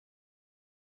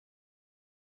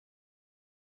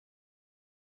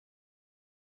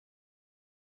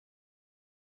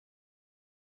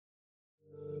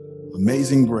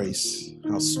Amazing grace,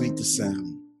 how sweet the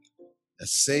sound that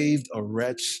saved a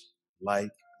wretch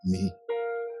like me.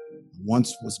 I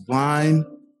once was blind,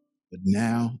 but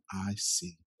now I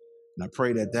see. And I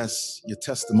pray that that's your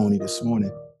testimony this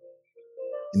morning.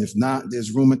 And if not,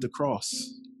 there's room at the cross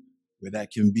where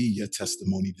that can be your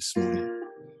testimony this morning.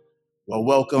 Well,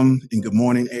 welcome and good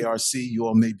morning, ARC. You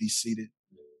all may be seated.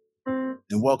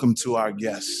 And welcome to our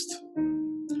guest.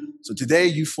 So today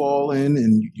you fall in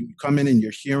and you come in and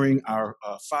you're hearing our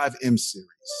 5M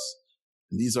series.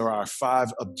 And these are our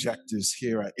 5 objectives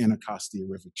here at Anacostia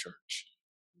River Church.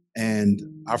 And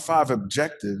our 5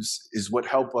 objectives is what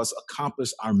help us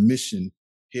accomplish our mission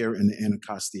here in the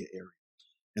Anacostia area.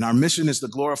 And our mission is to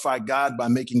glorify God by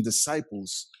making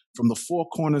disciples from the 4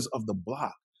 corners of the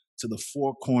block to the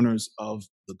 4 corners of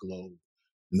the globe.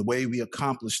 And the way we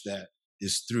accomplish that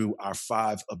is through our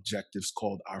 5 objectives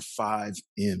called our 5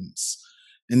 M's.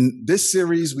 And this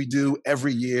series we do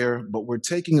every year, but we're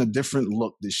taking a different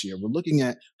look this year. We're looking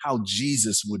at how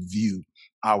Jesus would view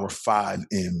our 5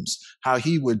 M's, how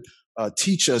he would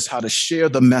teach us how to share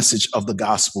the message of the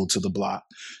gospel to the block,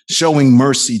 showing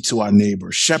mercy to our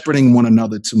neighbors, shepherding one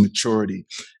another to maturity,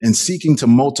 and seeking to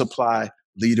multiply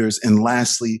leaders. And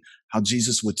lastly, how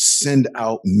Jesus would send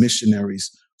out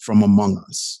missionaries from among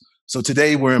us. So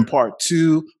today we're in part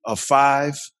 2 of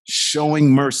 5, showing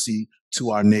mercy to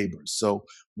our neighbors. So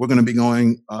we're going to be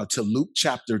going to Luke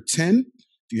chapter 10.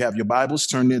 If you have your Bibles,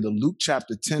 turn there to Luke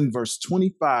chapter 10, verse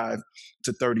 25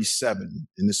 to 37.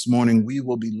 And this morning we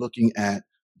will be looking at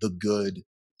the Good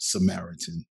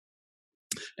Samaritan.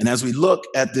 And as we look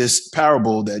at this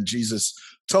parable that Jesus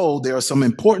told, there are some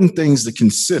important things to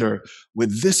consider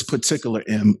with this particular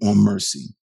M on mercy.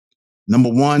 Number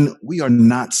 1, we are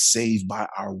not saved by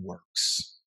our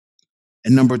works.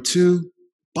 And number 2,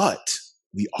 but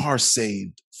we are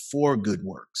saved for good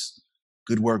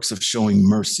works of showing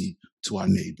mercy to our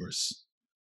neighbors.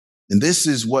 And this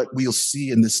is what we'll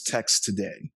see in this text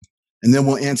today. And then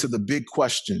we'll answer the big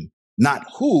question, not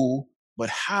who, but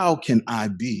how can I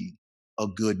be a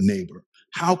good neighbor?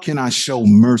 How can I show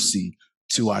mercy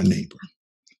to our neighbor?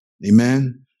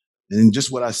 Amen. And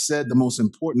just what I said, the most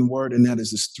important word in that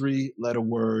is this 3-letter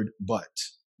word, but,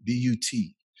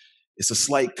 B-U-T. It's a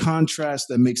slight contrast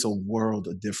that makes a world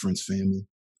of difference, family.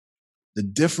 The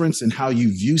difference in how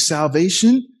you view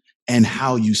salvation and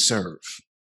how you serve.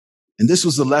 And this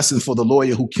was the lesson for the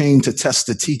lawyer who came to test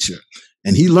the teacher.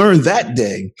 And he learned that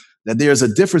day that there's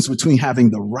a difference between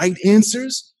having the right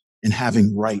answers and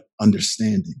having right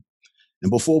understanding. And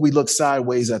before we look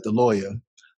sideways at the lawyer,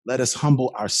 let us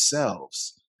humble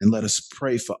ourselves and let us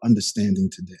pray for understanding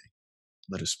today.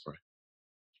 Let us pray.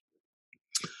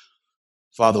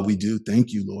 Father, we do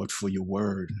thank you, Lord, for your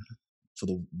word, for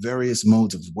the various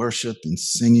modes of worship and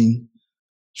singing.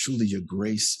 Truly, your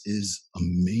grace is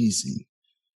amazing.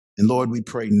 And Lord, we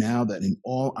pray now that in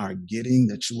all our getting,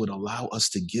 that you would allow us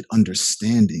to get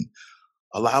understanding,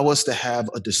 allow us to have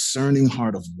a discerning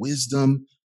heart of wisdom,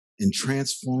 and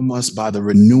transform us by the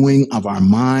renewing of our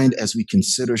mind as we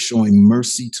consider showing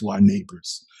mercy to our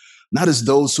neighbors, not as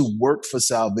those who work for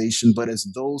salvation, but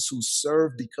as those who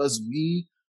serve because we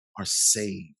are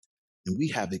saved and we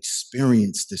have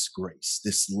experienced this grace,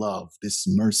 this love, this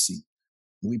mercy.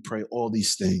 We pray all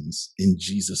these things in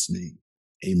Jesus' name.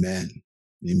 Amen.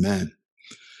 Amen.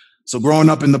 So growing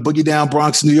up in the boogie down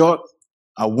Bronx, New York,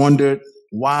 I wondered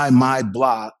why my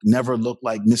block never looked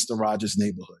like Mr. Rogers'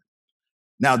 neighborhood.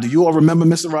 Now, do you all remember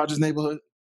Mr. Rogers' neighborhood?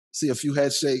 See a few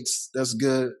head shakes. That's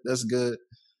good. That's good.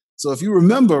 So if you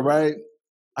remember, right,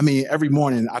 I mean, every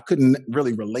morning I couldn't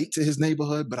really relate to his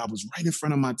neighborhood, but I was right in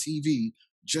front of my TV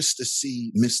just to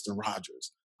see Mr.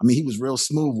 Rogers. I mean, he was real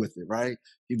smooth with it, right?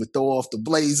 He would throw off the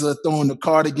blazer, throw on the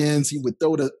cardigans. He would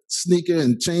throw the sneaker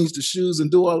and change the shoes and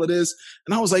do all of this.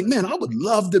 And I was like, man, I would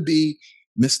love to be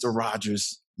Mr.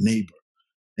 Rogers' neighbor.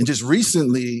 And just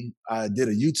recently, I did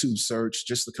a YouTube search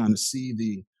just to kind of see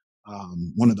the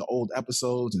one of the old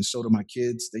episodes and show to my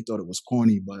kids. They thought it was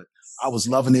corny, but I was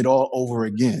loving it all over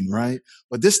again, right?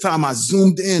 But this time I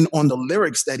zoomed in on the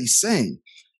lyrics that he sang.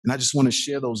 And I just want to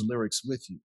share those lyrics with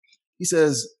you. He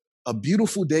says, a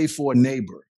beautiful day for a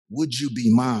neighbor. Would you be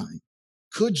mine?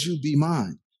 Could you be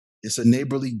mine? It's a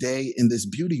neighborly day in this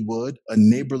beauty wood, a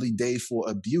neighborly day for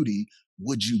a beauty.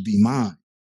 Would you be mine?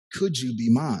 Could you be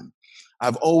mine?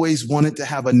 I've always wanted to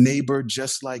have a neighbor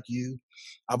just like you.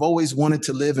 I've always wanted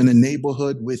to live in a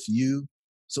neighborhood with you.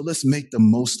 So let's make the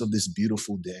most of this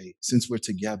beautiful day. Since we're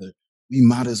together, we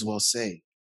might as well say,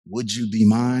 would you be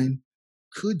mine?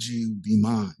 Could you be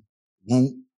mine?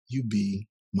 Won't you be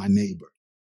my neighbor?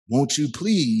 Won't you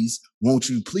please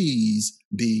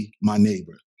be my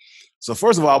neighbor? So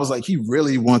first of all, I was like, he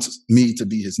really wants me to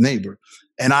be his neighbor.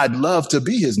 And I'd love to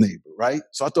be his neighbor, right?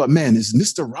 So I thought, man, is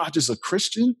Mr. Rogers a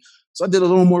Christian? So I did a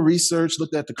little more research,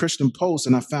 looked at the Christian Post,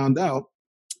 and I found out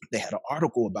they had an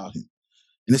article about him.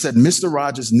 And it said Mr.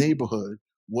 Rogers' neighborhood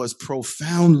was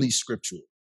profoundly scriptural.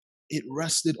 It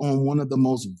rested on one of the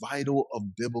most vital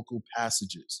of biblical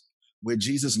passages where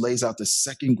Jesus lays out the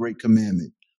second great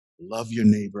commandment, love your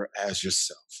neighbor as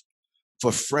yourself.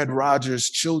 For Fred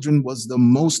Rogers, children was the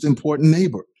most important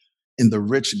neighbor in the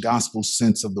rich gospel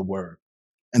sense of the word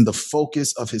and the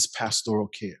focus of his pastoral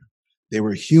care. They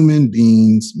were human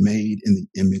beings made in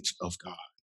the image of God.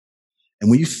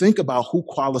 And when you think about who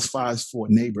qualifies for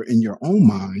a neighbor in your own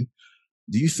mind,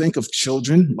 do you think of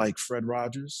children like Fred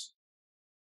Rogers?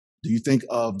 Do you think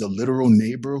of the literal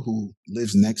neighbor who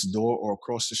lives next door or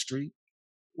across the street?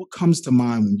 What comes to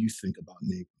mind when you think about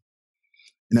neighbor?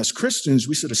 And as Christians,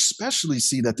 we should especially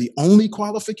see that the only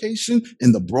qualification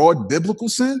in the broad biblical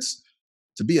sense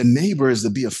to be a neighbor is to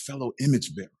be a fellow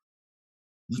image bearer.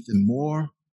 Nothing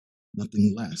more,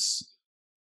 nothing less.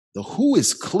 The who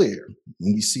is clear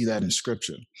when we see that in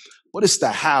scripture, but it's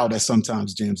the how that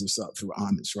sometimes jams us up, if we're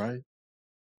honest, right?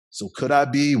 So would I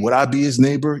be his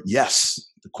neighbor? Yes.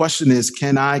 The question is,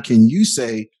 can you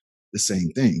say the same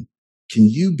thing? Can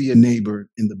you be a neighbor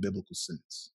in the biblical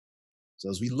sense? So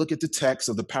as we look at the text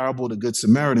of the parable of the Good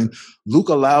Samaritan, Luke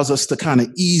allows us to kind of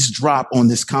eavesdrop on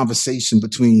this conversation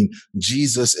between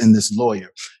Jesus and this lawyer.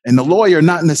 And the lawyer,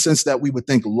 not in the sense that we would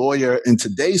think lawyer in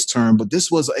today's term, but this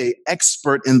was an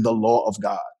expert in the law of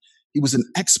God. He was an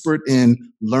expert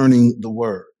in learning the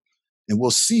word. And we'll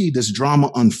see this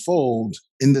drama unfold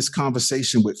in this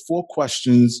conversation with 4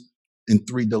 questions and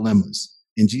 3 dilemmas.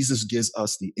 And Jesus gives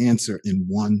us the answer in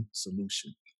one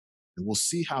solution. And we'll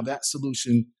see how that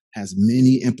solution has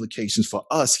many implications for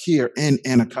us here in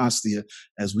Anacostia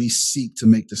as we seek to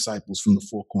make disciples from the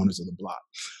 4 corners of the block.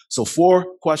 So 4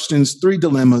 questions, 3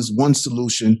 dilemmas, 1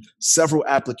 solution, several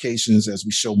applications as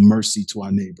we show mercy to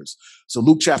our neighbors. So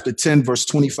Luke chapter 10, verse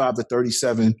 25 to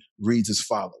 37 reads as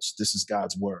follows. This is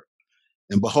God's word.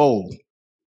 And behold,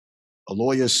 a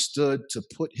lawyer stood to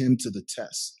put him to the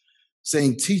test,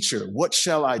 saying, Teacher, what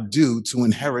shall I do to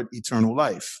inherit eternal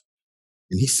life?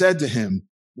 And he said to him,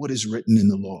 what is written in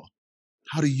the law?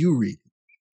 How do you read it?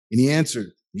 And he answered,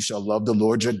 you shall love the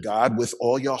Lord your God with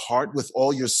all your heart, with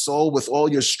all your soul, with all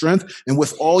your strength, and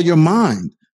with all your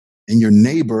mind, and your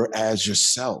neighbor as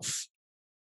yourself.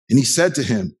 And he said to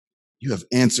him, you have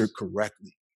answered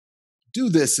correctly. Do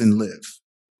this and live.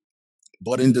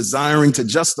 But in desiring to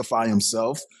justify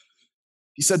himself,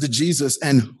 he said to Jesus,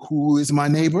 and who is my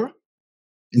neighbor?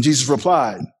 And Jesus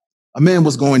replied, a man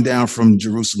was going down from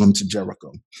Jerusalem to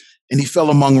Jericho, and he fell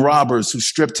among robbers who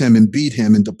stripped him and beat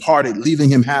him and departed, leaving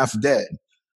him half dead.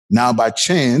 Now by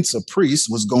chance, a priest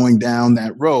was going down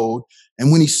that road,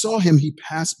 and when he saw him, he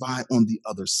passed by on the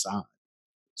other side.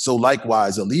 So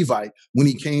likewise, a Levite, when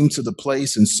he came to the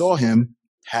place and saw him,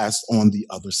 passed on the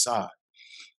other side.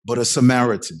 But a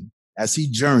Samaritan, as he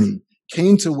journeyed,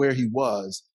 came to where he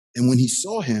was, and when he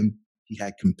saw him, he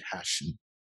had compassion.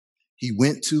 He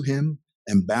went to him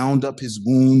and bound up his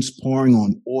wounds, pouring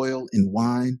on oil and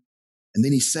wine. And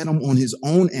then he set him on his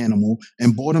own animal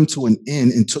and brought him to an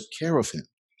inn and took care of him.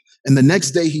 And the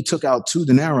next day he took out 2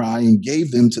 denarii and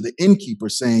gave them to the innkeeper,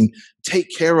 saying, take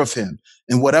care of him,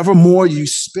 and whatever more you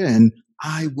spend,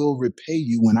 I will repay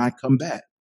you when I come back.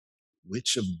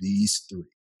 Which of these 3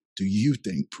 do you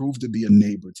think proved to be a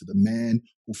neighbor to the man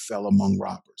who fell among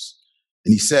robbers?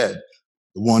 And he said,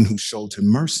 the one who showed him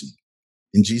mercy.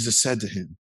 And Jesus said to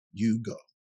him, you go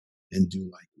and do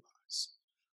likewise.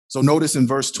 So notice in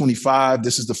verse 25,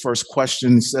 this is the first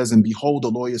question. It says, and behold, the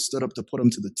lawyer stood up to put him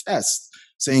to the test,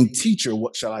 saying, teacher,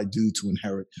 what shall I do to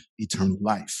inherit eternal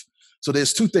life? So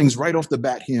there's 2 things right off the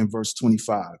bat here in verse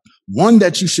 25. One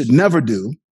that you should never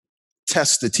do,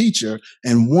 test the teacher,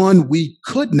 and one we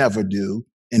could never do,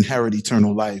 inherit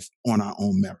eternal life on our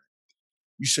own merit.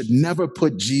 You should never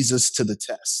put Jesus to the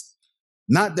test.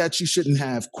 Not that you shouldn't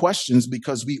have questions,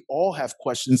 because we all have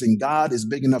questions and God is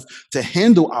big enough to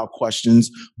handle our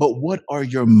questions, but what are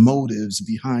your motives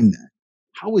behind that?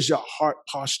 How is your heart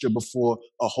posture before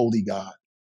a holy God?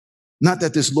 Not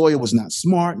that this lawyer was not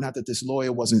smart, not that this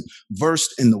lawyer wasn't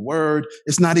versed in the word.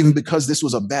 It's not even because this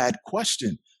was a bad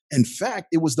question. In fact,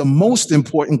 it was the most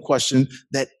important question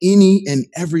that any and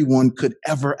everyone could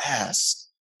ever ask.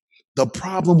 The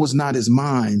problem was not his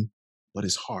mind, but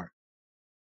his heart.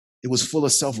 It was full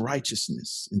of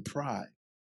self-righteousness and pride.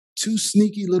 2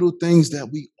 sneaky little things that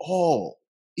we all,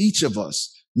 each of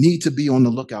us, need to be on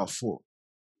the lookout for.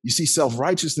 You see,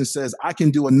 self-righteousness says, I can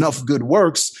do enough good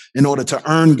works in order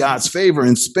to earn God's favor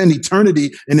and spend eternity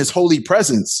in his holy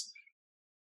presence.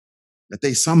 that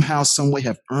they somehow, some way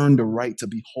have earned the right to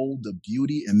behold the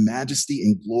beauty and majesty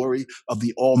and glory of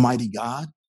the Almighty God,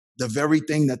 the very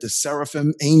thing that the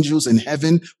seraphim angels in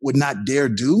heaven would not dare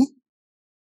do.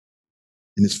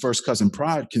 And his first cousin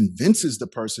pride convinces the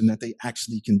person that they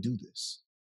actually can do this.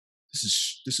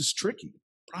 This is tricky.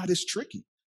 Pride is tricky.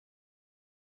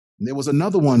 And there was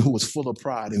another one who was full of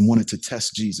pride and wanted to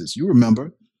test Jesus. You remember,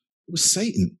 it was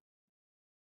Satan.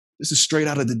 This is straight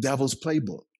out of the devil's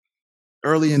playbook.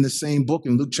 Early in the same book,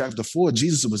 in Luke chapter 4,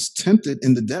 Jesus was tempted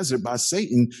in the desert by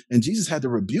Satan, and Jesus had to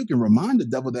rebuke and remind the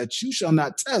devil that you shall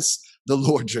not test the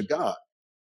Lord your God.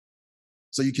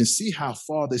 So you can see how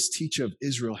far this teacher of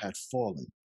Israel had fallen.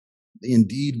 They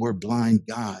indeed were blind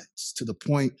guides, to the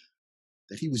point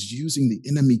that he was using the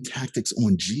enemy tactics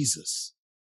on Jesus,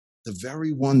 the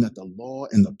very one that the law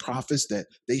and the prophets that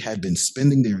they had been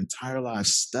spending their entire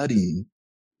lives studying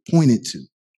pointed to.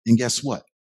 And guess what?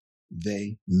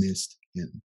 They missed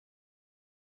him.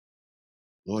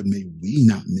 Lord, may we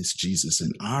not miss Jesus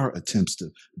in our attempts to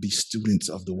be students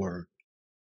of the word.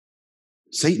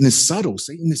 Satan is subtle.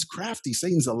 Satan is crafty.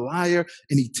 Satan's a liar,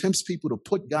 and he tempts people to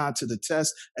put God to the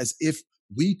test as if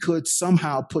we could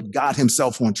somehow put God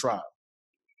himself on trial.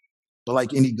 But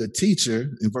like any good teacher,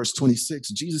 in verse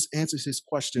 26, Jesus answers his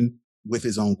question with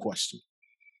his own question.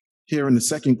 Here in the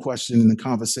second question in the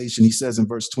conversation, he says in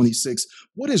verse 26,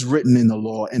 what is written in the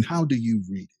law and how do you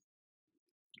read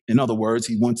it? In other words,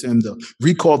 he wants him to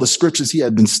recall the scriptures he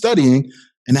had been studying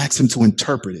and ask him to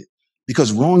interpret it,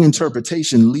 because wrong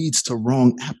interpretation leads to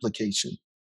wrong application.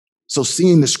 So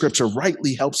seeing the scripture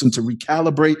rightly helps him to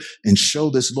recalibrate and show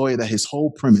this lawyer that his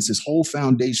whole premise, his whole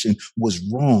foundation was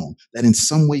wrong, that in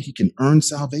some way he can earn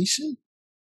salvation.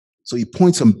 So he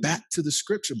points him back to the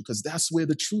scripture, because that's where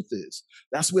the truth is.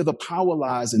 That's where the power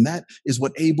lies. And that is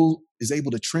what is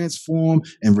able to transform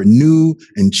and renew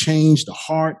and change the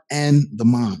heart and the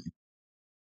mind.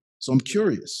 So I'm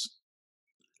curious,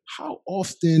 how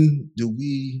often do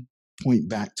we point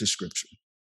back to scripture?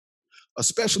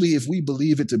 Especially if we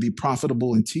believe it to be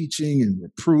profitable in teaching and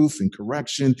reproof and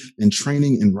correction and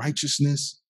training in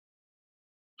righteousness.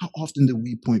 How often do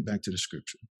we point back to the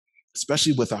scripture?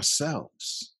 Especially with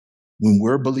ourselves. When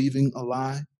we're believing a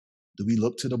lie, do we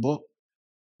look to the book?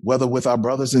 Whether with our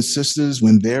brothers and sisters,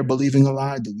 when they're believing a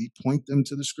lie, do we point them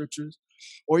to the scriptures?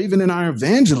 Or even in our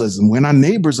evangelism, when our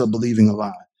neighbors are believing a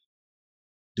lie,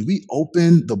 do we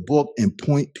open the book and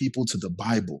point people to the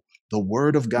Bible, the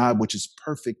word of God, which is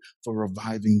perfect for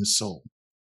reviving the soul?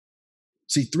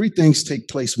 See, three things take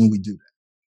place when we do that.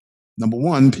 Number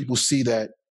one, people see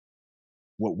that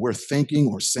what we're thinking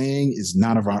or saying is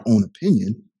not of our own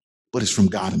opinion, but it's from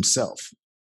God himself.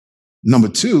 Number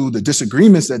two, the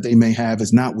disagreements that they may have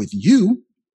is not with you,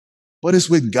 but it's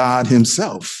with God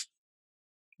himself.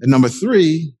 And number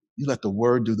three, you let the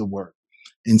word do the work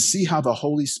and see how the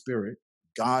Holy Spirit,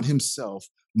 God himself,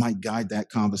 might guide that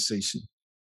conversation.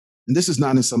 And this is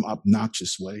not in some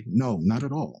obnoxious way. No, not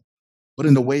at all. But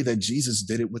in the way that Jesus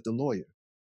did it with the lawyer,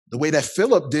 the way that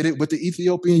Philip did it with the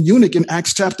Ethiopian eunuch in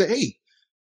Acts chapter 8.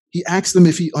 He asked him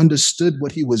if he understood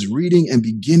what he was reading, and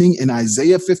beginning in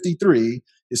Isaiah 53,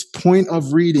 his point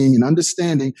of reading and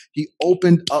understanding, he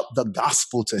opened up the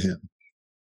gospel to him.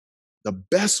 The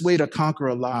best way to conquer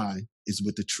a lie is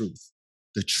with the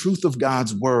truth of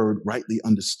God's word rightly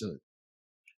understood.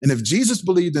 And if Jesus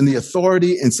believed in the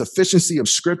authority and sufficiency of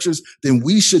scriptures, then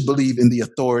we should believe in the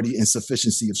authority and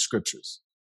sufficiency of scriptures.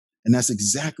 And that's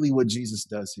exactly what Jesus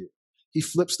does here. He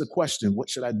flips the question, what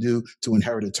should I do to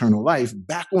inherit eternal life,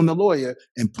 back on the lawyer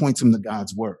and points him to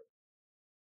God's word.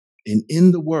 And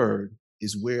in the word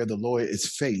is where the lawyer is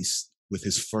faced with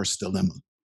his first dilemma.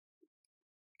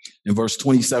 In verse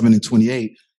 27 and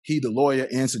 28, he, the lawyer,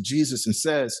 answered Jesus and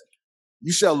says,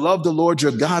 you shall love the Lord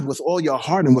your God with all your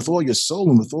heart and with all your soul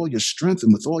and with all your strength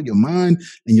and with all your mind,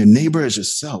 and your neighbor as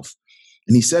yourself.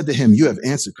 And he said to him, you have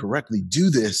answered correctly. Do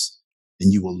this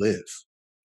and you will live.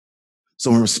 So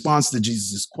in response to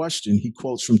Jesus' question, he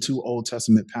quotes from two Old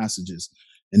Testament passages.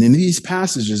 And in these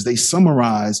passages, they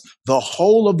summarize the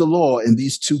whole of the law in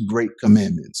these two great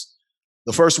commandments.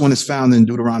 The first one is found in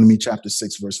Deuteronomy chapter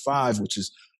 6, verse 5, which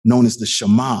is known as the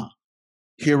Shema.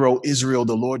 Hear, O Israel,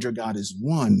 the Lord your God is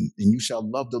one, and you shall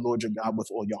love the Lord your God with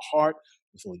all your heart,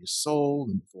 with all your soul,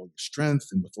 and with all your strength,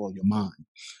 and with all your mind.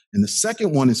 And the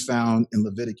second one is found in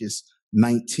Leviticus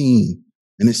 19,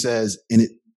 and it says,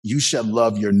 you shall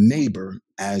love your neighbor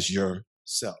as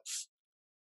yourself.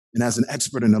 And as an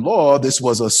expert in the law, this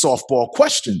was a softball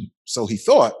question, so he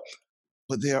thought,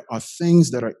 but there are things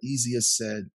that are easier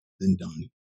said than done.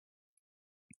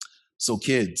 So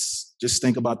kids, just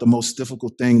think about the most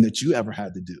difficult thing that you ever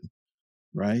had to do,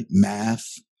 right? Math,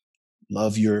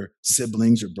 Love your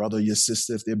siblings, your brother, your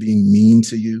sister, if they're being mean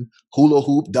to you. Hula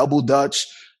hoop, double dutch.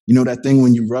 You know that thing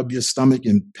when you rub your stomach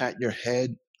and pat your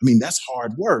head? I mean, that's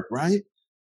hard work, right?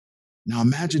 Now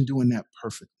imagine doing that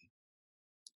perfectly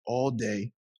all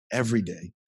day, every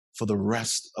day, for the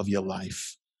rest of your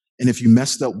life. And if you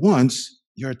messed up once,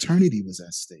 your eternity was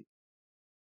at stake.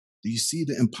 Do you see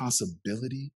the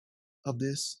impossibility of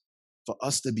this? For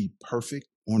us to be perfect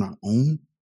on our own?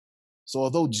 So,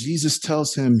 although Jesus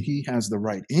tells him he has the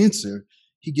right answer,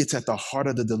 he gets at the heart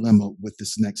of the dilemma with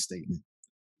this next statement.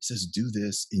 He says, do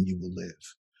this and you will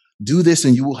live. Do this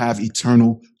and you will have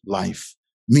eternal life,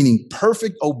 meaning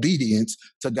perfect obedience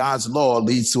to God's law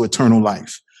leads to eternal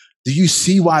life. Do you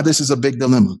see why this is a big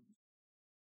dilemma?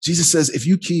 Jesus says, if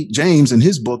you keep, James in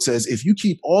his book says, if you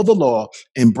keep all the law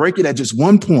and break it at just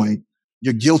one point,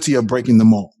 you're guilty of breaking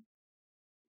them all.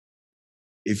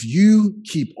 If you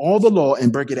keep all the law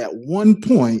and break it at one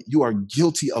point, you are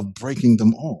guilty of breaking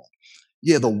them all.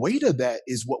 Yeah, the weight of that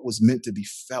is what was meant to be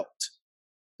felt.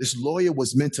 This lawyer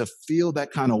was meant to feel that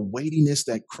kind of weightiness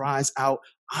that cries out,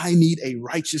 I need a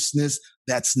righteousness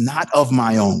that's not of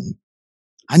my own.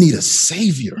 I need a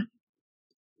savior.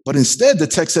 But instead, the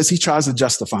text says he tries to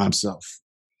justify himself,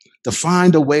 to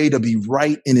find a way to be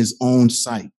right in his own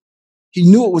sight. He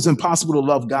knew it was impossible to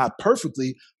love God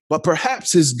perfectly, but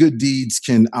perhaps his good deeds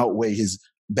can outweigh his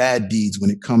bad deeds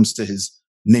when it comes to his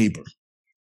neighbor.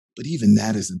 But even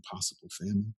that is impossible,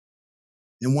 family.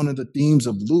 And one of the themes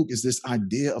of Luke is this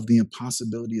idea of the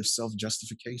impossibility of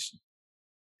self-justification.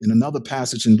 In another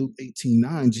passage in Luke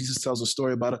 18:9, Jesus tells a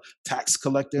story about a tax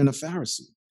collector and a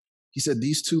Pharisee. He said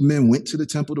these two men went to the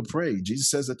temple to pray. Jesus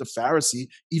says that the Pharisee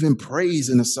even prays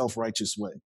in a self-righteous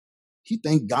way. He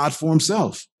thanked God for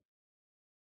himself,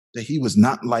 that he was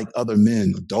not like other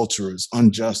men, adulterers,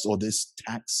 unjust, or this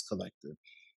tax collector.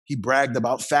 He bragged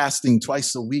about fasting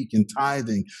twice a week and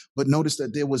tithing, but notice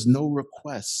that there was no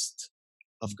request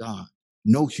of God,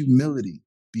 no humility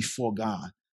before God.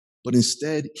 But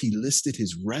instead, he listed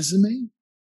his resume.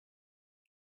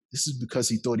 This is because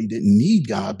he thought he didn't need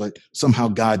God, but somehow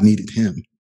God needed him.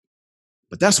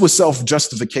 But that's what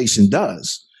self-justification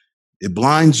does. It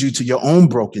blinds you to your own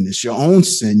brokenness, your own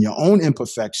sin, your own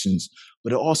imperfections,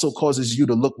 but it also causes you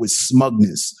to look with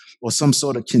smugness or some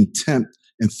sort of contempt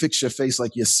and fix your face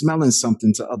like you're smelling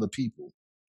something to other people.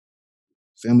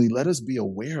 Family, let us be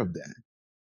aware of that.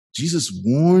 Jesus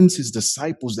warns his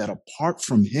disciples that apart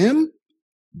from him,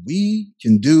 we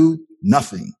can do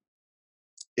nothing.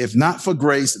 If not for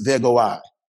grace, there go I.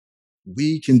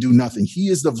 We can do nothing. He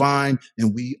is the vine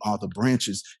and we are the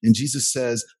branches. And Jesus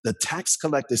says the tax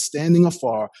collector standing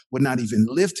afar would not even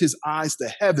lift his eyes to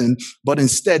heaven, but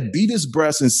instead beat his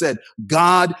breast and said,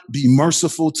 God, be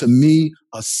merciful to me,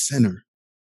 a sinner.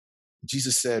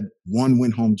 Jesus said one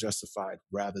went home justified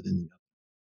rather than the other.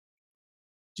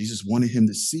 Jesus wanted him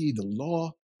to see the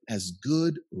law as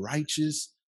good,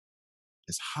 righteous,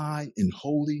 as high and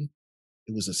holy.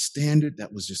 It was a standard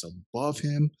that was just above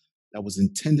him, that was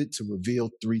intended to reveal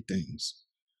three things.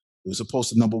 It was supposed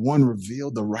to, number one,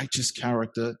 reveal the righteous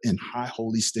character and high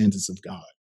holy standards of God.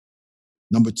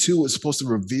 Number two, it was supposed to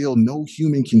reveal no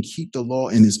human can keep the law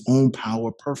in his own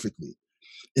power perfectly.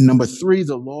 And number three,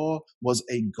 the law was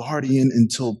a guardian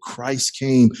until Christ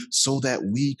came so that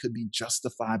we could be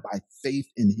justified by faith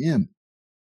in him.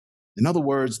 In other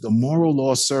words, the moral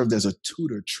law served as a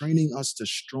tutor, training us to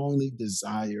strongly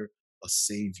desire a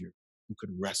savior who could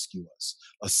rescue us,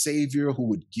 a savior who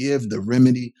would give the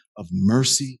remedy of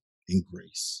mercy and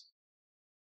grace.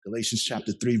 Galatians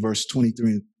chapter 3, verse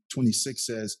 23 and 26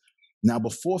 says, now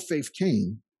before faith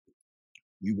came,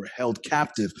 we were held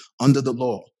captive under the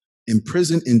law,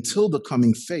 imprisoned until the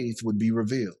coming faith would be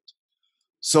revealed.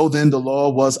 So then the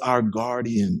law was our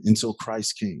guardian until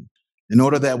Christ came, in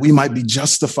order that we might be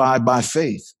justified by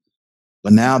faith.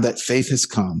 But now that faith has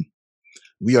come,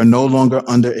 we are no longer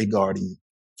under a guardian.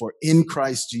 For in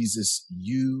Christ Jesus,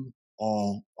 you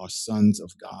all are sons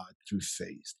of God through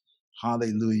faith.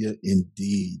 Hallelujah,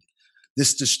 indeed.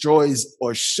 This destroys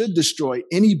or should destroy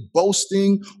any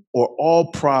boasting or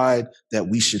all pride that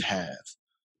we should have.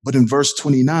 But in verse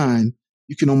 29,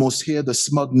 you can almost hear the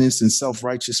smugness and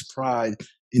self-righteous pride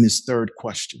in his third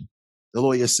question. The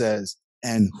lawyer says,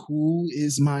 and who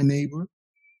is my neighbor?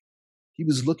 He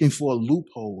was looking for a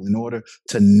loophole in order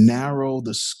to narrow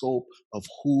the scope of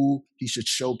who he should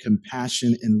show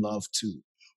compassion and love to,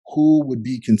 who would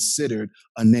be considered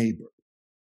a neighbor.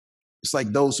 It's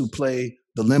like those who play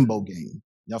the limbo game.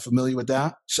 Y'all familiar with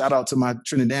that? Shout out to my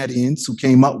Trinidadians who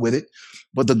came up with it.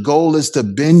 But the goal is to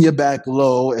bend your back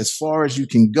low as far as you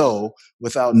can go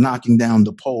without knocking down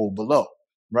the pole below,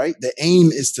 right? The aim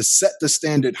is to set the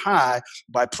standard high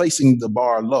by placing the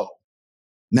bar low.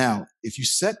 Now, if you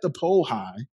set the pole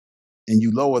high and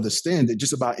you lower the standard,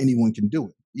 just about anyone can do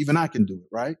it. Even I can do it,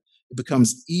 right? It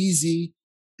becomes easy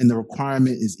and the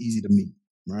requirement is easy to meet,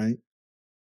 right?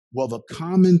 Well, the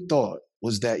common thought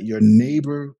was that your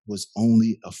neighbor was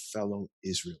only a fellow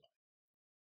Israelite.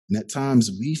 And at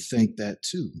times we think that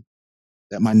too,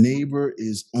 that my neighbor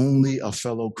is only a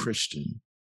fellow Christian,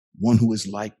 one who is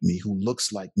like me, who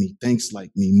looks like me, thinks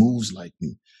like me, moves like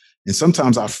me. And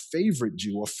sometimes our favorite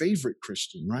Jew or favorite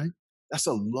Christian, right? That's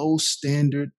a low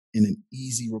standard and an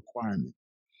easy requirement.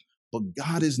 But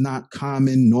God is not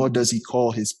common, nor does he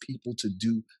call his people to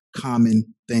do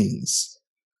common things.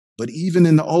 But even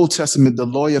in the Old Testament, the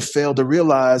lawyer failed to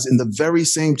realize in the very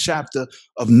same chapter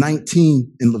of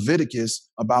 19 in Leviticus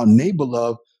about neighbor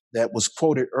love that was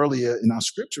quoted earlier in our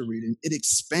scripture reading, it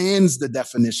expands the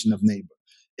definition of neighbor.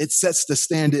 It sets the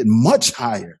standard much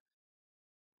higher.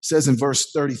 It says in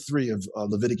verse 33 of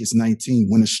Leviticus 19,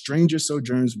 when a stranger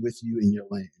sojourns with you in your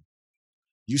land,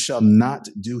 you shall not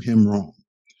do him wrong.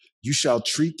 You shall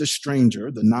treat the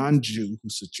stranger, the non-Jew who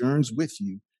sojourns with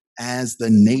you, as the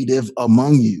native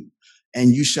among you,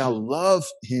 and you shall love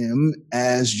him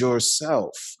as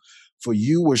yourself. For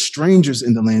you were strangers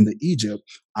in the land of Egypt.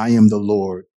 I am the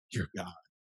Lord your God.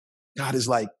 God is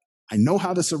like, I know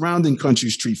how the surrounding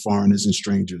countries treat foreigners and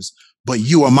strangers, but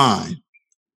you are mine.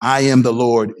 I am the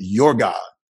Lord your God.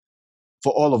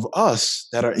 For all of us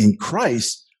that are in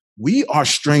Christ, we are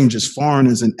strangers,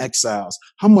 foreigners, and exiles.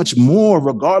 How much more,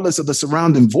 regardless of the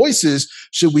surrounding voices,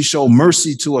 should we show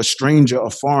mercy to a stranger, a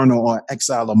foreigner, or an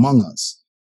exile among us?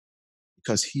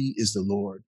 Because he is the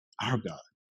Lord, our God.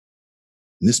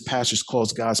 And this passage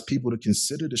calls God's people to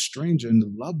consider the stranger and to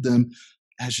love them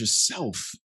as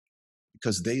yourself,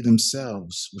 because they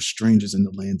themselves were strangers in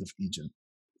the land of Egypt.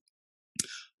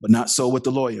 But not so with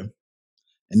the lawyer.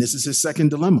 And this is his second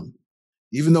dilemma.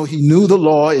 Even though he knew the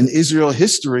law in Israel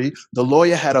history, the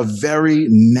lawyer had a very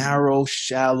narrow,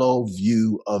 shallow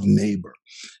view of neighbor.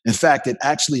 In fact, it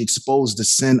actually exposed the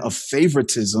sin of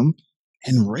favoritism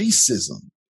and racism.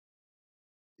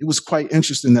 It was quite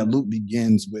interesting that Luke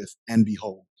begins with, and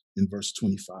behold, in verse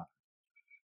 25.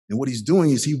 And what he's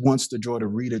doing is he wants to draw the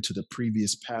reader to the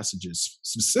previous passages,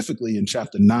 specifically in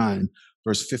chapter 9,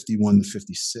 verse 51 to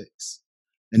 56.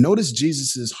 And notice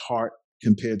Jesus's heart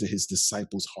compared to his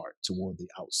disciples' heart toward the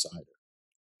outsider.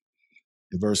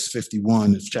 In verse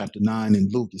 51 of chapter 9 in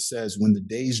Luke, it says, when the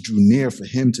days drew near for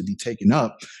him to be taken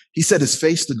up, he set his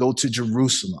face to go to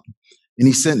Jerusalem. And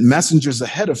he sent messengers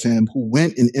ahead of him who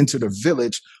went and entered a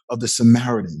village of the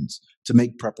Samaritans to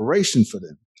make preparation for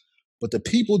them. But the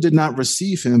people did not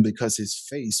receive him because his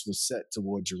face was set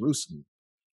toward Jerusalem.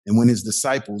 And when his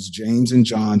disciples, James and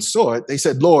John, saw it, they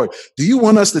said, Lord, do you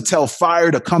want us to tell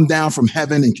fire to come down from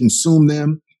heaven and consume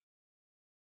them?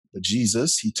 But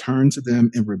Jesus, he turned to them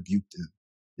and rebuked them.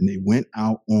 And they went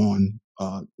out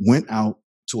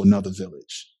to another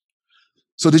village.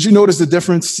 So did you notice the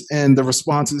difference in the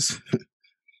responses?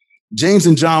 James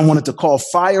and John wanted to call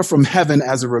fire from heaven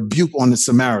as a rebuke on the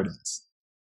Samaritans,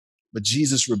 but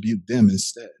Jesus rebuked them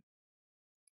instead.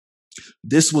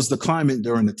 This was the climate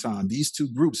during the time. These two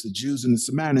groups, the Jews and the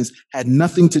Samaritans, had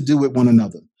nothing to do with one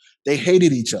another. They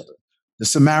hated each other. The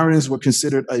Samaritans were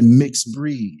considered a mixed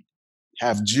breed,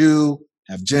 half Jew,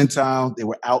 half Gentile. They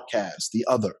were outcasts, the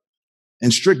other.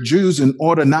 And strict Jews, in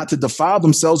order not to defile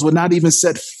themselves, would not even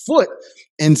set foot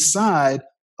inside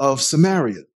of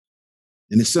Samaria.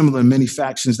 And it's similar in many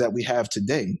factions that we have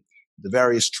today. The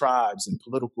various tribes and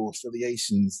political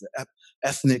affiliations, the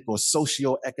ethnic or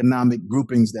socioeconomic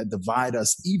groupings that divide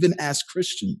us, even as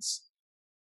Christians,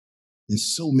 in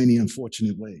so many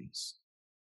unfortunate ways.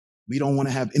 We don't want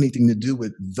to have anything to do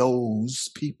with those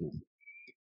people.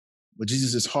 But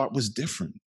Jesus' heart was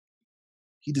different.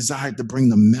 He desired to bring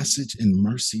the message and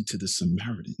mercy to the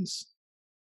Samaritans.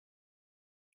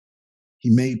 He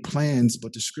made plans,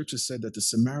 but the scripture said that the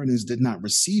Samaritans did not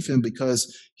receive him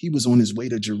because he was on his way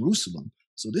to Jerusalem.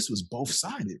 So this was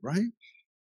both-sided, right?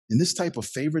 And this type of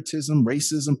favoritism,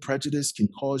 racism, prejudice can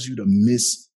cause you to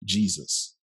miss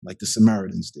Jesus, like the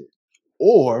Samaritans did,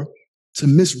 or to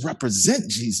misrepresent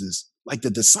Jesus, like the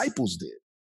disciples did.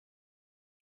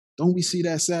 Don't we see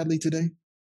that sadly today?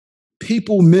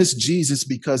 People miss Jesus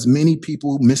because many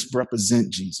people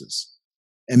misrepresent Jesus.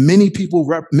 And many people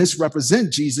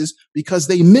misrepresent Jesus because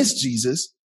they miss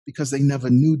Jesus because they never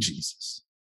knew Jesus.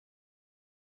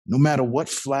 No matter what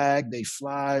flag they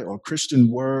fly or Christian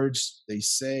words they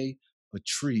say, a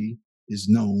tree is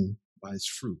known by its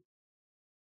fruit.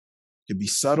 It can be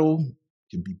subtle,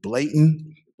 it can be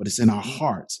blatant, but it's in our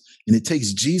hearts. And it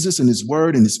takes Jesus and his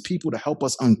word and his people to help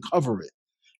us uncover it.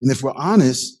 And if we're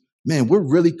honest, man, we're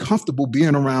really comfortable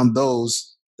being around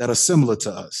those that are similar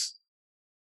to us.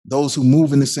 Those who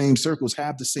move in the same circles,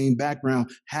 have the same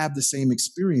background, have the same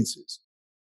experiences.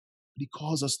 But he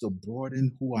calls us to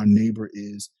broaden who our neighbor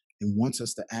is and wants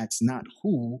us to ask not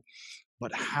who,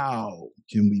 but how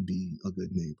can we be a good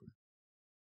neighbor?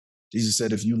 Jesus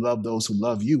said, if you love those who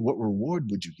love you, what reward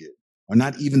would you get? Are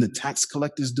not even the tax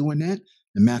collectors doing that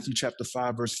in Matthew chapter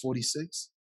 5, verse 46?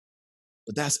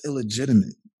 But that's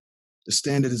illegitimate. The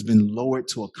standard has been lowered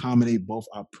to accommodate both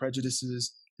our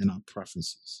prejudices and our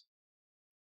preferences.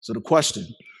 So the question,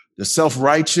 the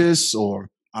self-righteous or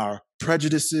our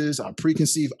prejudices, our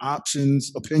preconceived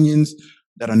opinions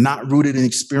that are not rooted in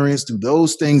experience, do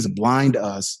those things blind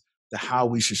us to how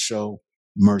we should show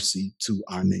mercy to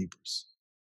our neighbors?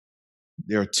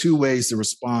 There are two ways to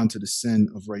respond to the sin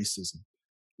of racism: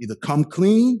 either come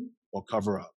clean or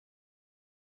cover up.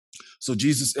 So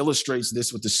Jesus illustrates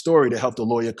this with the story to help the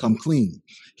lawyer come clean.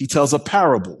 He tells a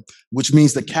parable, which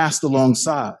means to cast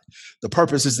alongside. The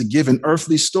purpose is to give an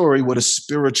earthly story with a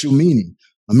spiritual meaning,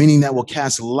 a meaning that will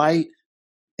cast light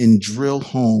and drill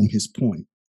home his point,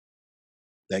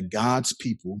 that God's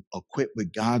people, equipped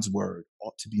with God's word,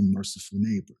 ought to be merciful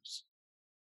neighbors,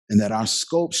 and that our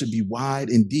scope should be wide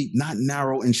and deep, not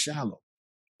narrow and shallow.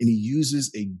 And he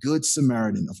uses a good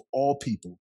Samaritan of all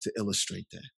people to illustrate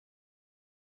that.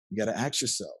 You got to ask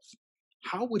yourself,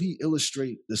 how would he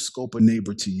illustrate the scope of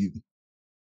neighbor to you?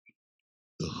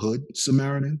 The hood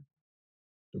Samaritan,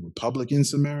 the Republican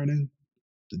Samaritan,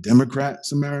 the Democrat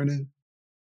Samaritan?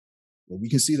 Well, we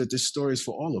can see that this story is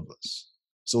for all of us.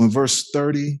 So in verse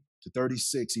 30 to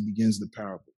 36, he begins the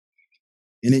parable.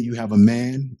 In it, you have a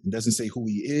man. It doesn't say who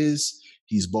he is.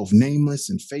 He's both nameless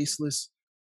and faceless,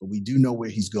 but we do know where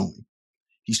he's going.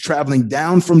 He's traveling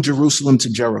down from Jerusalem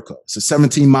to Jericho. It's a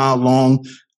 17-mile long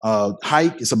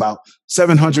hike. It's about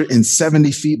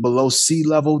 770 feet below sea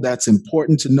level. That's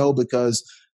important to know because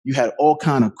you had all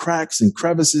kind of cracks and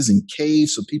crevices and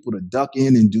caves for people to duck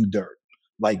in and do dirt,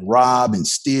 like rob and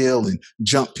steal and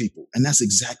jump people. And that's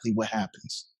exactly what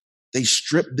happens. They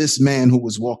stripped this man who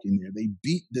was walking there. They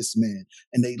beat this man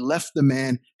and they left the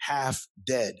man half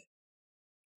dead.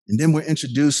 And then we're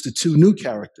introduced to two new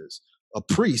characters, a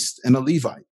priest and a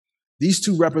Levite. These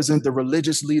two represent the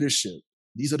religious leadership.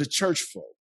 These are the church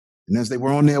folk. And as they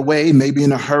were on their way, maybe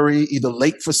in a hurry, either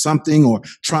late for something or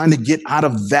trying to get out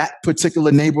of that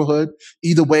particular neighborhood,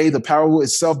 either way, the parable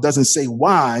itself doesn't say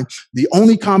why. The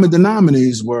only common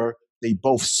denominators were they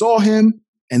both saw him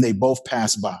and they both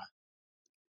passed by.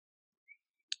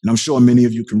 And I'm sure many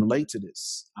of you can relate to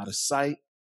this. Out of sight,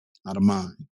 out of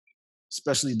mind.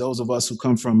 Especially those of us who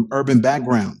come from urban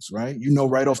backgrounds, right? You know,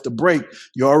 right off the break,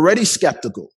 you're already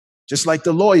skeptical. Just like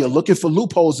the lawyer looking for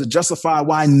loopholes to justify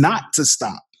why not to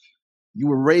stop. You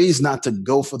were raised not to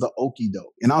go for the okie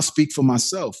doke. And I'll speak for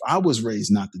myself. I was raised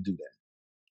not to do that.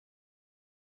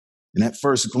 And at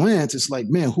first glance, it's like,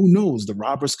 man, who knows? The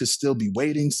robbers could still be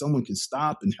waiting. Someone can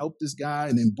stop and help this guy.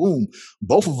 And then boom,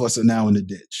 both of us are now in the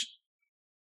ditch.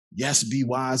 Yes, be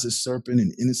wise as serpent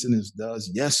and innocent as doves.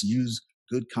 Yes, use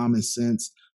good common sense.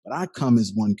 But I come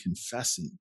as one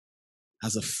confessing,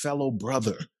 as a fellow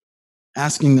brother,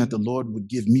 asking that the Lord would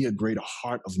give me a greater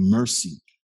heart of mercy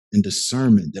and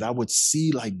discernment, that I would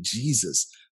see like Jesus,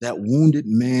 that wounded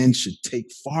man should take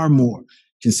far more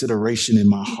consideration in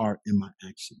my heart and my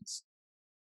actions.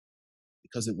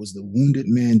 Because it was the wounded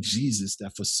man, Jesus,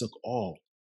 that forsook all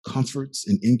comforts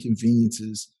and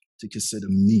inconveniences to consider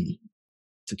me,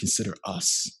 to consider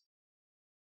us.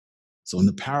 So in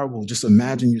the parable, just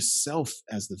imagine yourself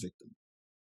as the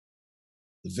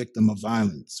victim of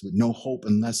violence with no hope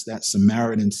unless that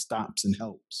Samaritan stops and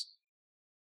helps.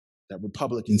 That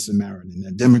Republican Samaritan,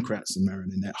 that Democrat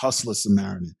Samaritan, that hustler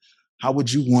Samaritan. How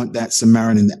would you want that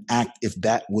Samaritan to act if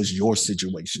that was your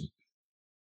situation?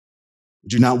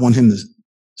 Would you not want him to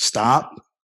stop,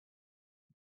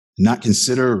 not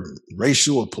consider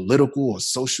racial or political or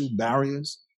social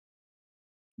barriers?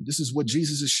 This is what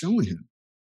Jesus is showing him.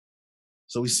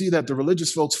 So we see that the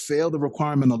religious folks fail the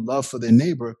requirement of love for their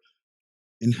neighbor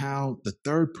in how the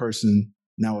third person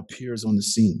now appears on the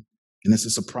scene. And it's a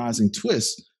surprising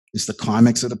twist. It's the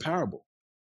climax of the parable.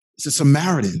 It's a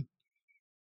Samaritan,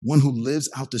 one who lives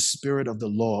out the spirit of the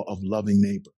law of loving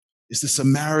neighbor. It's the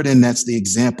Samaritan that's the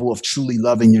example of truly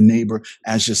loving your neighbor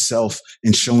as yourself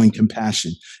and showing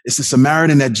compassion. It's the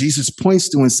Samaritan that Jesus points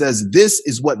to and says, this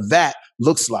is what that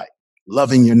looks like,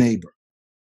 loving your neighbor.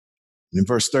 And in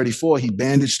verse 34, he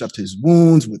bandaged up his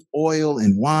wounds with oil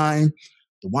and wine.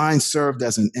 The wine served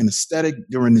as an anesthetic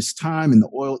during this time, and the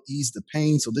oil eased the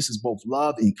pain. So this is both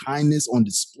love and kindness on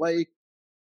display.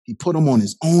 He put him on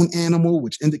his own animal,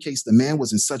 which indicates the man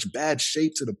was in such bad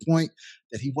shape to the point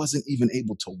that he wasn't even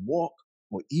able to walk.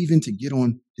 or even to get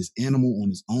on his animal on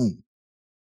his own.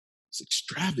 It's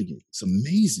extravagant. It's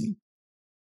amazing.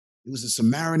 It was a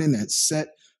Samaritan that set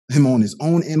him on his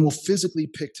own animal, physically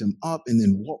picked him up, and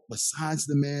then walked besides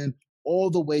the man all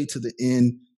the way to the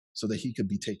inn so that he could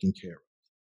be taken care of.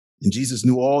 And Jesus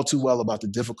knew all too well about the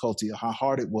difficulty of how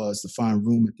hard it was to find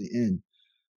room at the inn.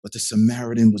 But the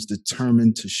Samaritan was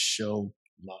determined to show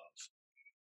love.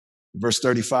 Verse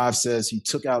 35 says he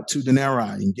took out 2 denarii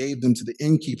and gave them to the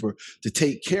innkeeper to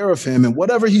take care of him. And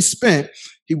whatever he spent,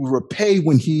 he would repay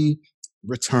when he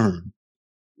returned.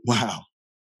 Wow.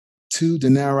 2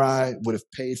 denarii would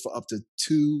have paid for up to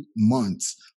 2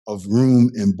 months of room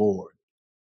and board.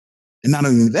 And not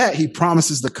only that, he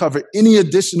promises to cover any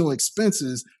additional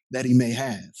expenses that he may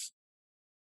have.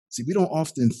 See, we don't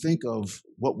often think of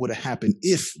what would have happened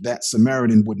if that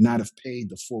Samaritan would not have paid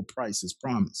the full price as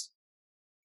promised.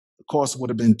 The cost would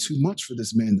have been too much for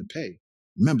this man to pay.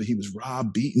 Remember, he was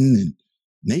robbed, beaten, and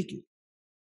naked.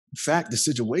 In fact, the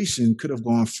situation could have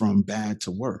gone from bad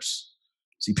to worse.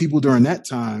 See, people during that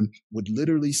time would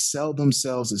literally sell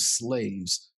themselves as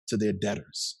slaves to their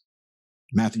debtors.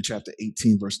 Matthew chapter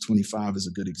 18, verse 25 is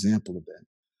a good example of that.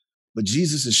 But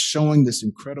Jesus is showing this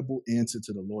incredible answer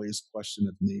to the lawyer's question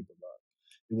of neighbor love.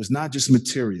 It was not just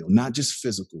material, not just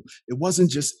physical. It wasn't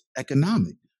just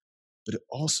economic, but it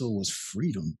also was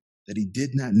freedom that he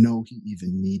did not know he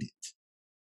even needed.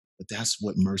 But that's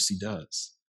what mercy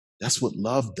does. That's what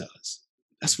love does.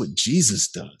 That's what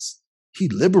Jesus does. He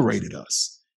liberated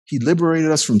us. He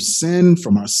liberated us from sin,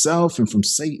 from ourselves, and from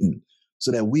Satan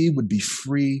so that we would be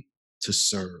free to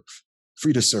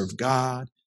serve God,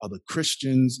 other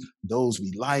Christians, those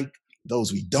we like,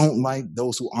 those we don't like,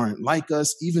 those who aren't like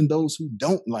us, even those who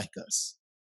don't like us.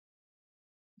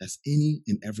 That's any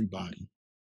and everybody.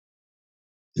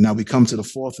 And now we come to the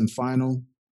fourth and final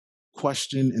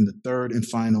question and the third and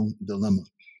final dilemma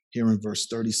here in verse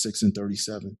 36 and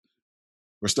 37.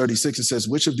 Verse 36, it says,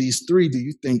 which of these 3 do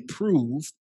you think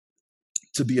proved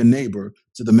to be a neighbor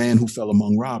to the man who fell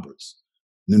among robbers?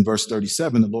 And then verse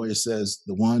 37, the lawyer says,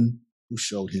 the one who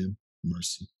showed him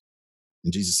mercy.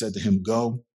 And Jesus said to him,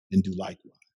 go and do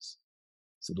likewise.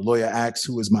 So the lawyer asks,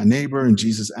 who is my neighbor? And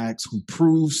Jesus asks, who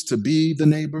proves to be the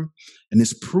neighbor? And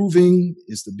this proving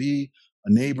is to be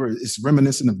a neighbor. It's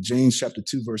reminiscent of James chapter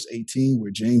 2, verse 18,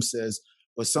 where James says,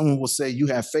 but someone will say, you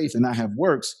have faith and I have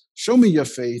works. Show me your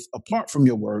faith apart from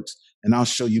your works, and I'll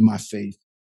show you my faith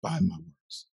by my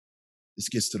works. This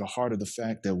gets to the heart of the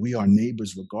fact that we are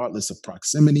neighbors regardless of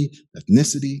proximity,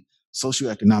 ethnicity,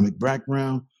 socioeconomic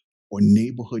background, or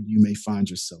neighborhood you may find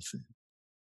yourself in.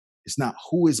 It's not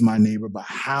who is my neighbor, but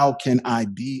how can I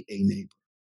be a neighbor?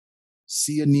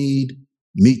 See a need,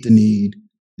 meet the need,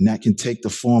 and that can take the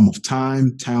form of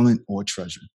time, talent, or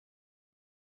treasure.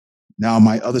 Now,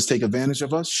 might others take advantage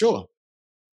of us? Sure.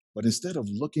 But instead of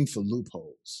looking for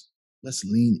loopholes, let's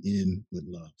lean in with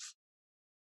love.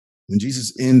 When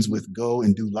Jesus ends with go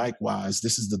and do likewise,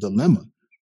 this is the dilemma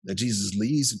that Jesus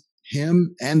leaves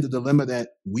him and the dilemma that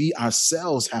we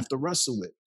ourselves have to wrestle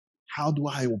with. How do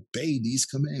I obey these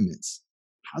commandments?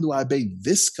 How do I obey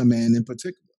this command in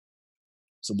particular?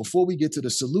 So before we get to the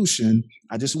solution,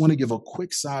 I just want to give a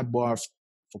quick sidebar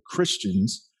for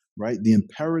Christians, right? The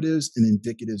imperatives and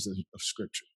indicatives of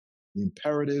Scripture. The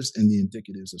imperatives and the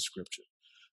indicatives of Scripture.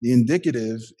 The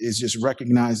indicative is just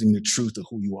recognizing the truth of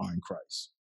who you are in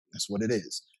Christ. That's what it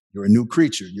is. You're a new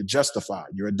creature. You're justified.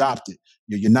 You're adopted.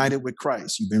 You're united with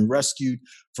Christ. You've been rescued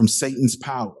from Satan's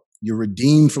power. You're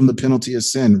redeemed from the penalty of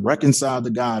sin, reconciled to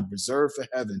God, reserved for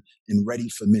heaven, and ready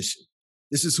for mission.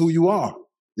 This is who you are.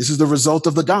 This is the result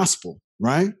of the gospel,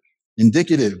 right?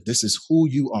 Indicative, this is who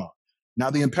you are. Now,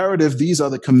 the imperative, these are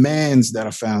the commands that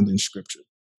are found in Scripture.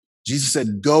 Jesus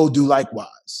said, go do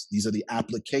likewise. These are the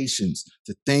applications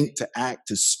to think, to act,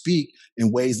 to speak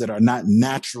in ways that are not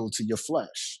natural to your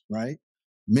flesh, right?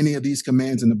 Many of these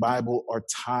commands in the Bible are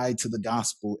tied to the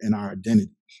gospel and our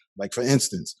identity. Like, for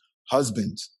instance,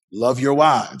 husbands, love your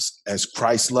wives as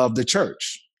Christ loved the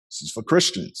church. This is for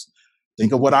Christians.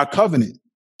 Think of what our covenant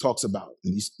talks about.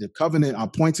 And the covenant, our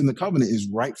points in the covenant is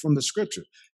right from the Scripture.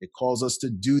 It calls us to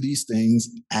do these things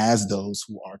as those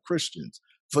who are Christians.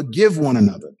 Forgive one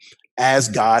another as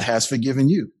God has forgiven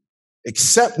you.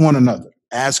 Accept one another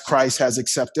as Christ has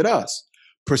accepted us.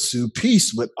 Pursue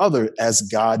peace with others as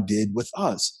God did with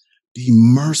us. Be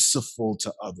merciful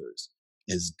to others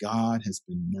as God has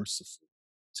been merciful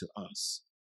to us.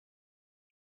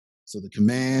 So the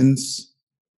commands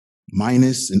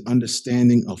minus an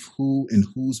understanding of who and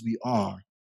whose we are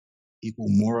equal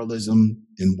moralism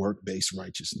and work-based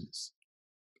righteousness.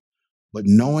 But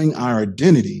knowing our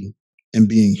identity and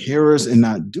being hearers and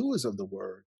not doers of the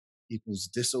word equals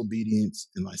disobedience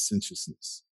and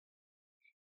licentiousness.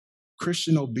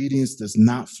 Christian obedience does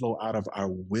not flow out of our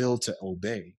will to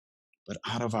obey, but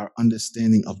out of our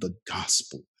understanding of the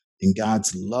gospel and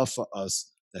God's love for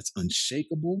us that's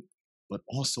unshakable, but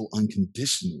also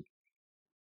unconditional.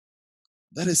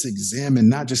 Let us examine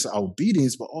not just our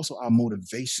obedience, but also our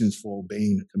motivations for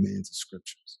obeying the commands of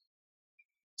scriptures.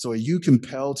 So are you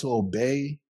compelled to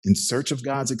obey in search of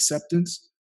God's acceptance?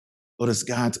 Or does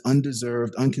God's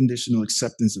undeserved, unconditional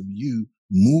acceptance of you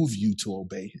move you to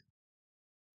obey him?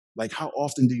 Like, how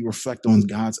often do you reflect on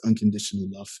God's unconditional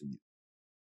love for you?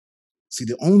 See,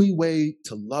 the only way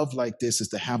to love like this is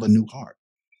to have a new heart.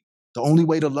 The only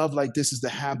way to love like this is to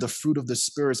have the fruit of the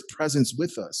Spirit's presence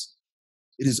with us.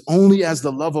 It is only as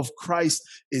the love of Christ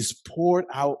is poured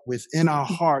out within our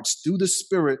hearts through the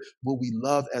Spirit will we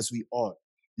love as we ought.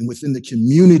 And within the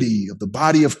community of the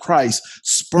body of Christ,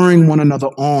 spurring one another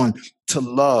on to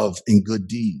love and good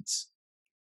deeds.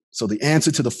 So the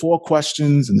answer to the 4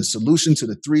 questions and the solution to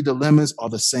the 3 dilemmas are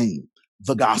the same: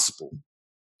 the gospel.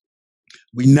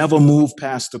 We never move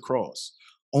past the cross,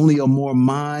 only a more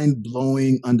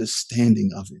mind-blowing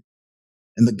understanding of it.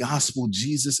 In the gospel,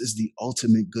 Jesus is the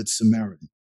ultimate good Samaritan.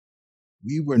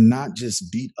 We were not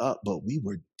just beat up, but we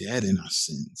were dead in our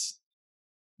sins.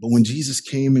 But when Jesus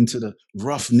came into the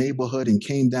rough neighborhood and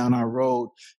came down our road,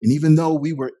 and even though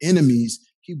we were enemies,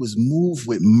 he was moved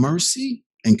with mercy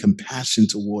and compassion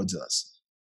towards us.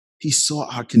 He saw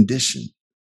our condition.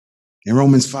 In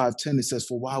Romans 5:10, it says,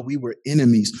 "For while we were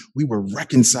enemies, we were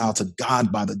reconciled to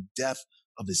God by the death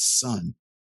of his son.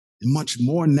 And much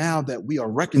more now that we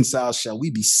are reconciled, shall we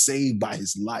be saved by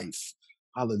his life."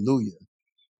 Hallelujah.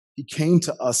 He came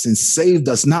to us and saved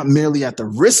us, not merely at the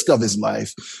risk of his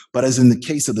life, but as in the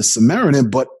case of the Samaritan,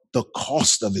 but the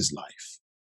cost of his life.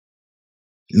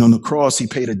 And on the cross, he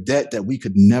paid a debt that we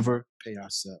could never pay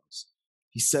ourselves.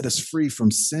 He set us free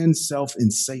from sin, self,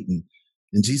 and Satan.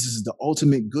 And Jesus is the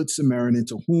ultimate good Samaritan,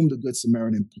 to whom the good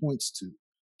Samaritan points to,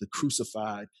 the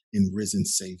crucified and risen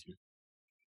Savior.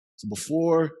 So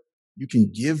before you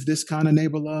can give this kind of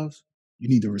neighbor love, you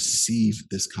need to receive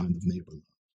this kind of neighbor love.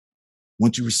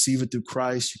 Once you receive it through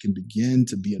Christ, you can begin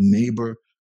to be a neighbor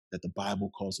that the Bible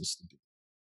calls us to be.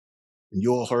 And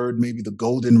you all heard maybe the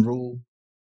golden rule: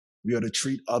 we are to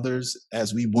treat others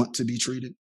as we want to be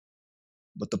treated.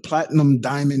 But the platinum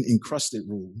diamond encrusted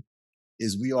rule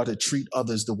is we are to treat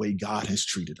others the way God has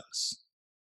treated us.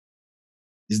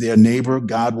 Is there a neighbor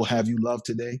God will have you love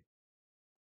today?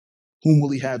 Whom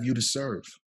will he have you to serve?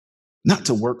 Not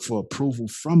to work for approval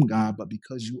from God, but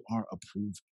because you are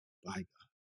approved by God.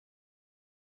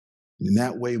 And in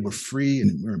that way, we're free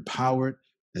and we're empowered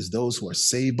as those who are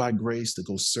saved by grace to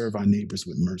go serve our neighbors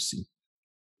with mercy,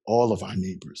 all of our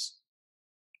neighbors.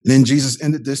 And then Jesus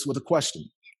ended this with a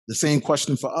question, the same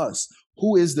question for us.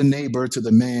 Who is the neighbor to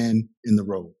the man in the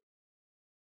road?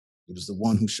 It was the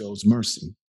one who shows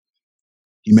mercy.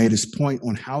 He made his point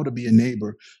on how to be a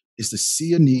neighbor is to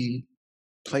see a need,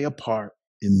 play a part,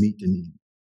 and meet the need.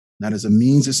 Not as a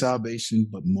means of salvation,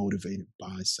 but motivated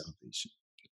by salvation.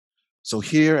 So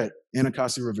here at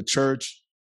Anacostia River Church,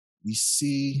 we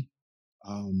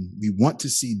want to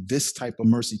see this type of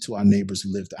mercy to our neighbors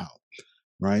lived out,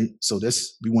 right? So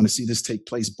we want to see this take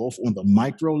place both on the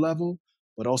micro level,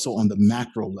 but also on the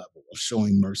macro level of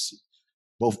showing mercy,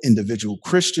 both individual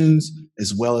Christians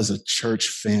as well as a church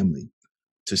family,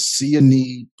 to see a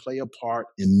need, play a part,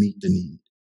 and meet the need,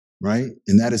 right?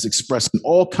 And that is expressed in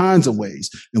all kinds of ways.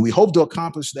 And we hope to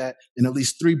accomplish that in at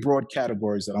least 3 broad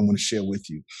categories that I want to share with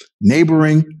you: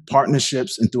 neighboring,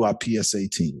 partnerships, and through our PSA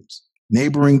teams.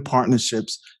 Neighboring,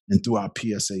 partnerships, and through our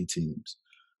PSA teams.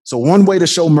 So one way to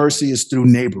show mercy is through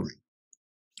neighboring.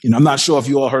 I'm not sure if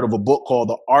you all heard of a book called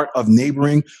The Art of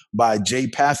Neighboring by Jay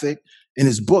Pathak. In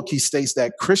his book, he states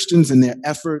that Christians in their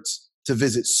efforts to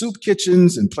visit soup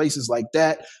kitchens and places like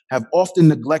that have often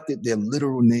neglected their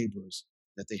literal neighbors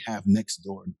that they have next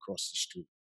door and across the street.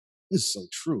 This is so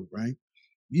true, right?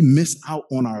 We miss out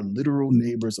on our literal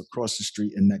neighbors across the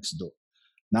street and next door.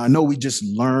 Now, I know we just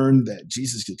learned that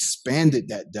Jesus expanded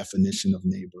that definition of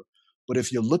neighbor, but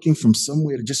if you're looking from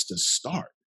somewhere to start,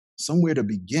 somewhere to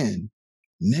begin,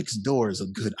 next door is a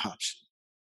good option,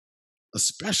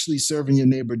 especially serving your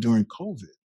neighbor during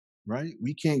COVID, right?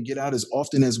 We can't get out as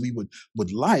often as we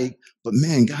would like, but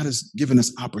man, God has given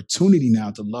us opportunity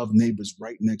now to love neighbors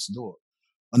right next door.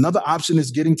 Another option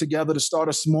is getting together to start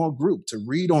a small group to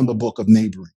read on the book of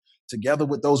neighboring, together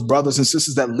with those brothers and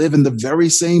sisters that live in the very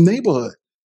same neighborhood.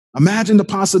 Imagine the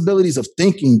possibilities of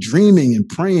thinking, dreaming, and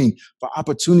praying for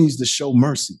opportunities to show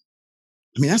mercy.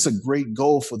 I mean, that's a great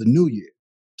goal for the new year,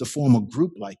 to form a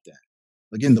group like that.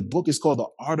 Again, the book is called The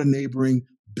Art of Neighboring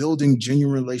building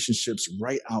genuine relationships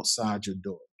right outside your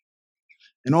door.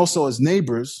 And also, as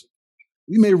neighbors,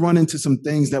 we may run into some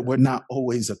things that we're not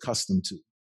always accustomed to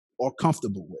or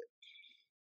comfortable with.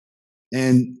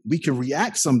 And we can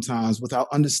react sometimes without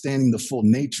understanding the full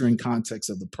nature and context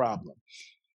of the problem.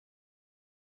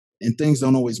 And things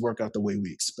don't always work out the way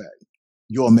we expect.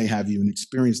 You all may have even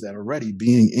experienced that already,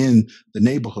 being in the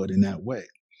neighborhood in that way.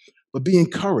 But be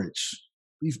encouraged.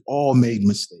 We've all made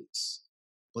mistakes,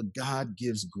 but God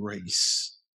gives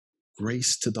grace,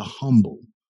 grace to the humble.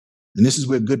 And this is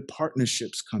where good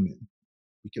partnerships come in.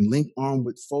 We can link arm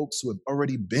with folks who have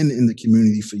already been in the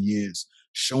community for years,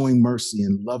 showing mercy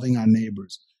and loving our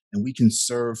neighbors, and we can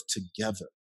serve together.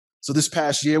 So this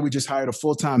past year, we just hired a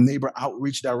full-time neighbor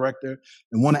outreach director,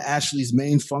 and one of Ashley's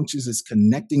main functions is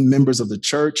connecting members of the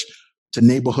church to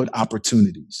neighborhood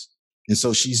opportunities. And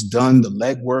so she's done the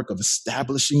legwork of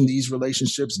establishing these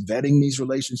relationships, vetting these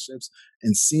relationships,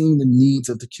 and seeing the needs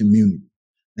of the community.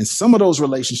 And some of those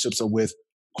relationships are with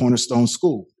Cornerstone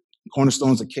School.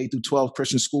 Cornerstone is a K through 12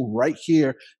 Christian school right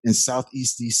here in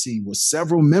Southeast DC, where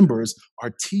several members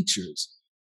are teachers.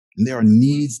 And there are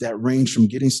needs that range from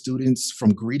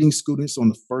greeting students on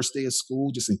the first day of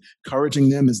school, just encouraging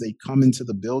them as they come into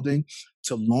the building,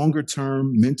 to longer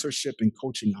term mentorship and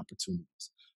coaching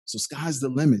opportunities. So sky's the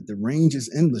limit. The range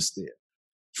is endless there.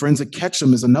 Friends of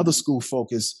Ketchum is another school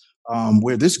focus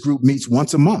where this group meets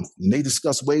once a month, and they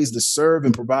discuss ways to serve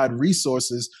and provide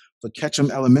resources for Ketchum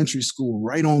Elementary School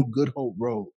right on Good Hope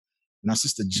Road. And our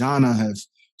sister Jana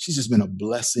she's just been a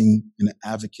blessing and an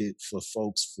advocate for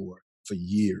folks for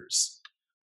years.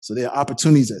 So there are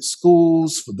opportunities at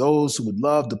schools for those who would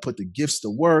love to put the gifts to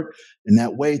work in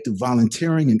that way through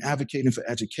volunteering and advocating for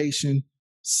education,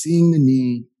 seeing the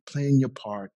need, playing your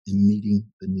part in meeting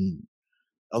the need.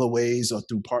 Other ways are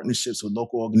through partnerships with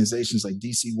local organizations like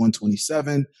DC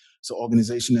 127, so an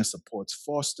organization that supports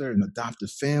foster and adoptive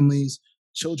families,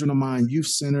 Children of Mine Youth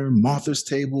Center, Martha's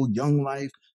Table, Young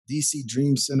Life, DC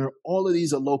Dream Center. All of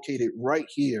these are located right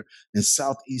here in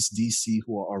Southeast DC,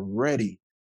 who are already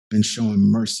been showing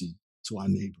mercy to our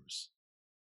neighbors.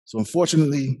 So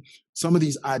unfortunately, some of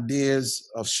these ideas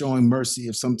of showing mercy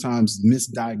have sometimes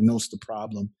misdiagnosed the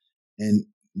problem, and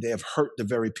they have hurt the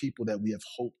very people that we have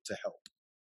hoped to help,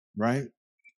 right?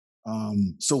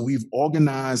 So we've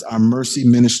organized our mercy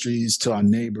ministries to our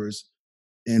neighbors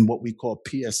in what we call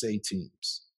PSA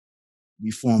teams. We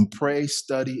form pray,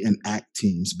 study, and act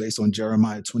teams based on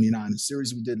Jeremiah 29, a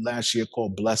series we did last year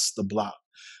called Bless the Block,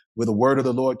 where the word of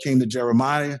the Lord came to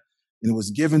Jeremiah and it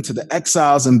was given to the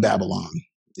exiles in Babylon.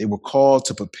 They were called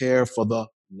to prepare for the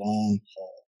long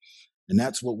haul. And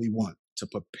that's what we want, to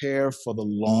prepare for the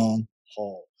long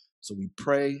haul. So we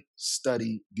pray,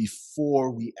 study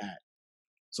before we act.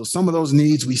 So some of those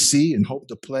needs we see and hope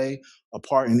to play a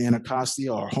part in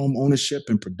Anacostia are home ownership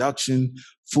and production,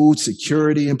 food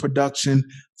security and production,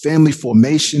 family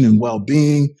formation and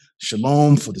well-being,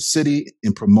 shalom for the city,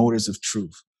 and promoters of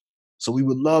truth. So we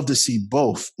would love to see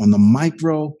both on the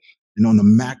micro and on the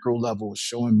macro level of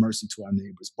showing mercy to our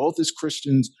neighbors, both as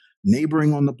Christians,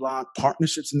 neighboring on the block,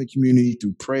 partnerships in the community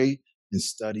through pray and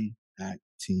study act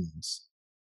teams.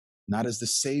 Not as the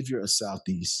savior of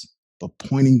Southeast, but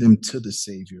pointing them to the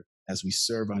Savior as we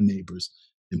serve our neighbors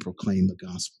and proclaim the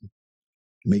gospel.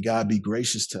 May God be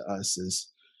gracious to us as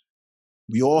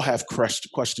we all have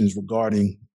questions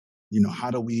regarding, how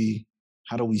do we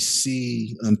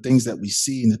see things that we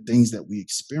see and the things that we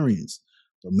experience.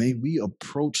 But may we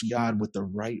approach God with the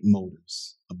right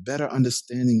motives, a better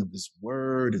understanding of His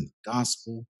word and the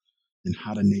gospel, and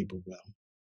how to neighbor well.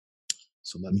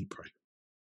 So let me pray.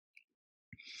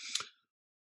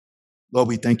 Lord,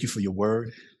 we thank you for your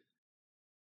word.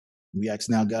 We ask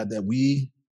now, God, that we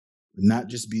would not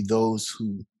just be those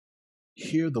who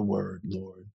hear the word,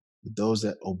 Lord, but those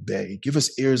that obey. Give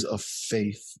us ears of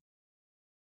faith.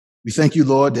 We thank you,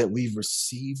 Lord, that we've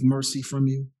received mercy from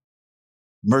you,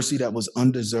 mercy that was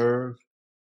undeserved,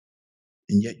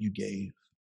 and yet you gave.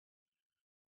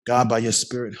 God, by your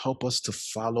Spirit, help us to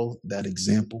follow that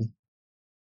example,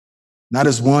 not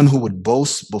as one who would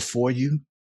boast before you.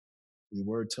 Your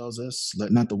word tells us,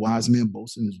 let not the wise man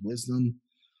boast in his wisdom.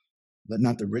 Let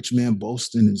not the rich man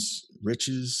boast in his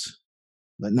riches.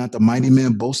 Let not the mighty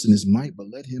man boast in his might, but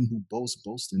let him who boasts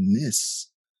boast in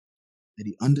this, that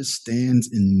he understands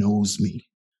and knows me,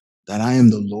 that I am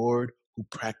the Lord who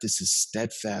practices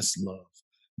steadfast love,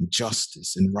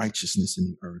 justice, and righteousness in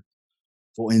the earth.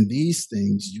 For in these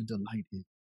things you delight in.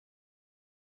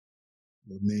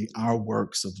 Lord, may our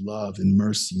works of love and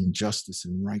mercy and justice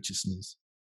and righteousness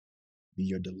be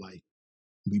your delight.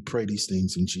 We pray these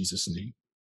things in Jesus' name.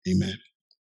 Amen.